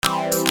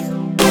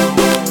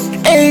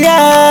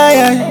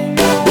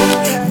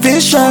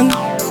Visiion.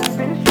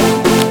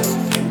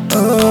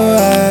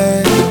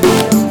 Oh,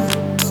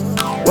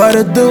 what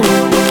to do?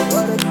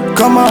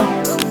 Come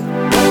on.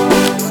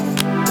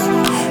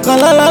 La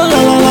la la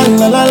la la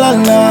la la la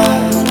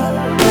la.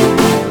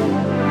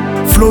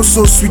 Flow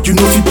so sweet, you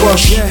know if you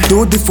push.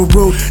 Don't dey for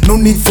road, no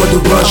need for the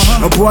rush.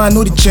 Oh boy, I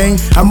know the chain,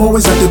 I'm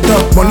always at the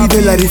top. Money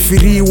they like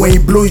referee, when you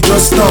blow, it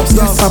just stop.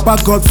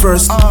 Papa God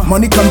first,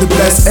 money come the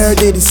best. Every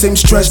day the same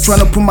stress,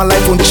 trying to put my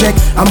life on check.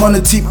 I'm on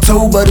a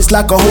tiptoe, but it's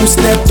like a whole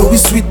step. Though we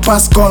sweet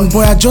past gone,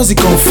 boy, I just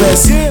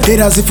confess.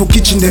 Haters if for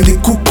kitchen, then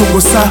they cook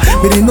kokosa.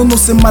 But they know no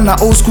same man,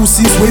 I old school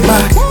since way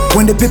back.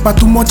 When they paper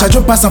too much, I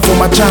just pass them for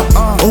my job.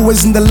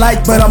 Always in the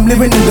light, but I'm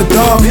living in the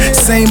dark.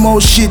 Same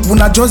old shit,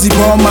 when I just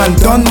ball man.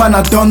 Done man,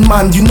 I done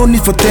man, you no need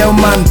for tell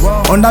man.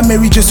 On that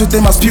Mary just so tell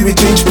my spirit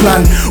change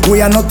plan.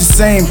 We are not the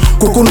same,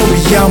 Coco no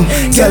be yam.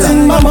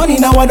 Getting my money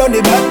now, I don't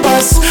the back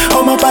pass.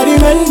 All my party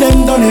men,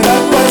 them don't the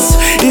back pass.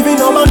 Even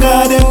oh my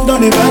God, them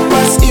don't the back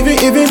pass.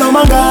 Even oh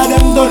my God,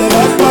 them don't the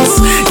back pass.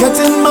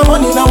 Getting my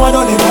money now, I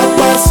don't the back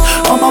pass.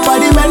 All my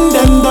party men,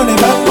 them don't the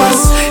back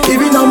pass.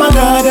 Even oh my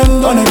God,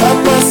 them don't the back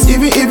pass.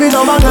 Even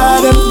oh my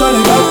God, them don't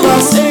the back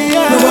pass.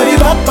 Nobody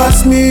back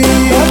pass me,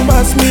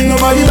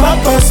 nobody back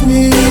pass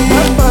me,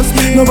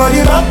 nobody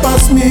back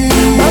pass me,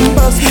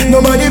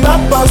 nobody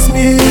back pass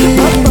me,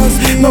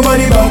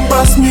 nobody back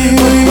pass me,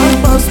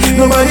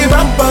 nobody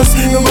back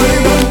pass me,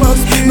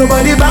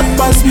 nobody back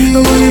pass me,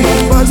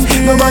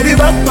 nobody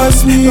back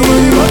pass me,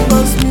 nobody back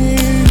pass me.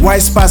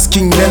 Wise past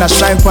king, then I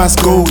shine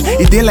past gold.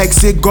 It dey like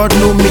say God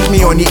no make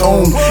me on the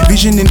own.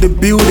 Vision in the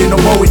building, no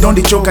more we don't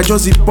the choke. I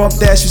just hip up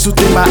there, she so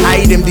take my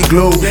eye, them the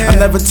glow.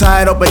 I'm never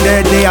tired up, but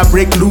every day I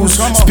break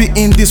loose.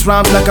 Spitting these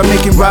rhymes like I'm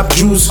making rap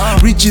juice.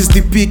 Reaches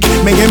the peak,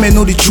 make me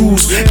know the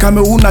truth.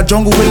 Cameroon a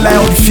jungle will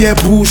lie on the fear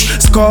bush.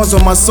 Scars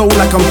on my soul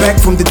like I'm back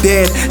from the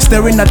dead.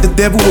 Staring at the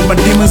devil with my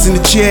demons in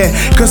the chair.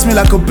 Curse me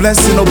like a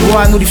blessing, oh boy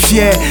I know the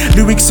fear.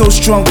 Lyrics so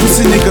strong,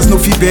 pussy niggas no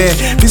fear bear.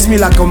 Kiss me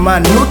like a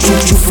man, no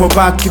truth for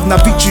back. If na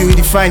victory you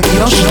define,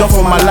 you know she done for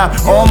my lap.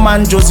 All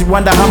man Josie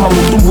wonder how my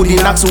mutumbu the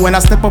knock. So when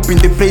I step up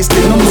in the place, they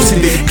know no see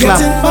the clap.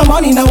 Getting my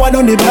money now, I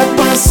don't the back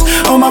pass.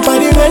 All my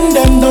party men,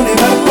 them don't the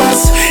back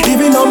pass.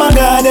 Even oh my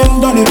God,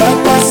 them don't the back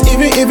pass.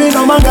 Even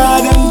oh my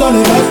God, them don't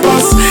the back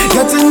pass.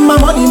 Getting my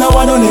money now,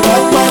 I don't the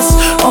back pass.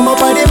 All my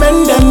party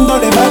men, them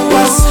don't the back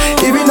pass.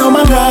 Even oh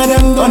my God,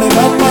 them don't the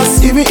back pass.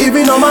 Even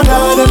oh my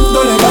God, them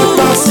don't the back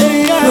pass.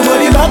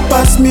 Nobody back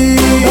pass me,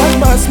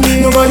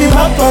 nobody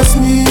back pass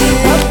me,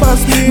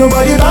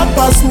 nobody back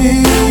pass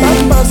me,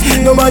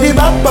 nobody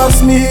back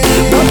pass me,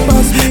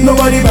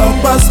 nobody back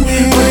pass me,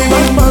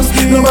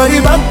 nobody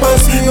back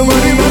pass me,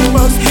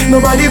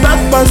 nobody back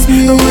pass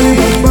me,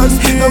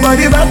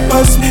 nobody back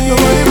pass me,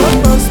 nobody back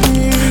pass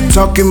me.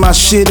 Talking my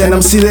shit and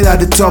I'm seated at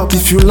the top.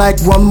 If you like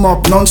one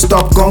mop,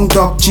 non-stop, gong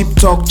dog, cheap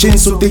talk, chain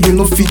so they you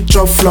know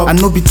feature flop. I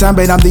know be time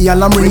but I'm the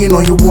alarm ringing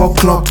on your wall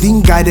clock.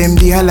 Didn't guide them,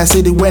 the hell I say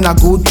they when I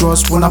go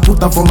trust. When I put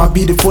them for my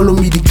beat, they follow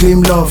me, they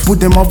claim love. Put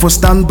them up for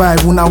standby,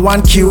 when I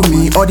want kill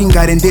me. All the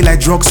guy them they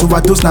like drugs,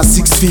 overdose now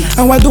 6 feet.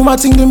 And I do my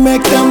thing to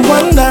make them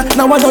wonder.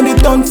 Now I done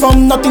it done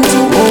from nothing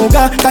to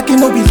ogre. Taki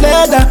no be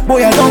leather,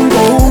 boy I don't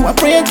go. I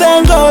pray and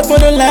thank God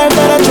for the life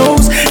that I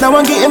chose. Now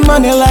I'm getting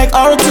money like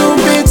R2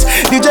 bits.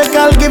 DJ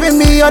Cal giving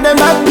me all them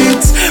back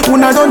beats.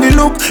 When I don't the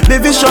look, the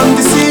vision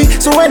the see.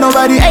 So when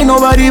ain't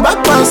nobody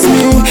back pass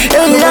me.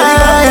 Hey, nobody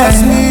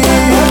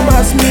back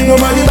pass me,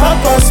 nobody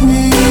back pass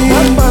me,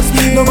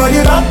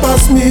 nobody back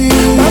pass me,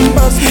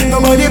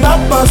 nobody back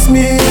pass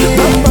me,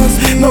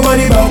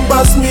 nobody back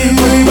pass me,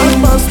 nobody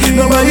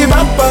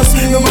back pass me,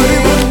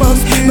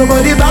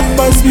 nobody back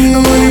pass me,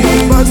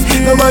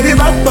 nobody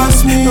back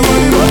pass me,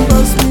 nobody back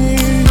pass me.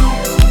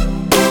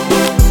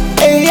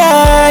 Hey,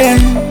 yeah,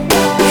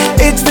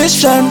 it's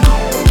Visiion.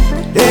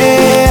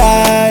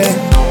 Yeah,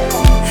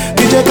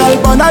 DJ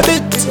Cal on a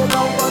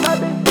bit.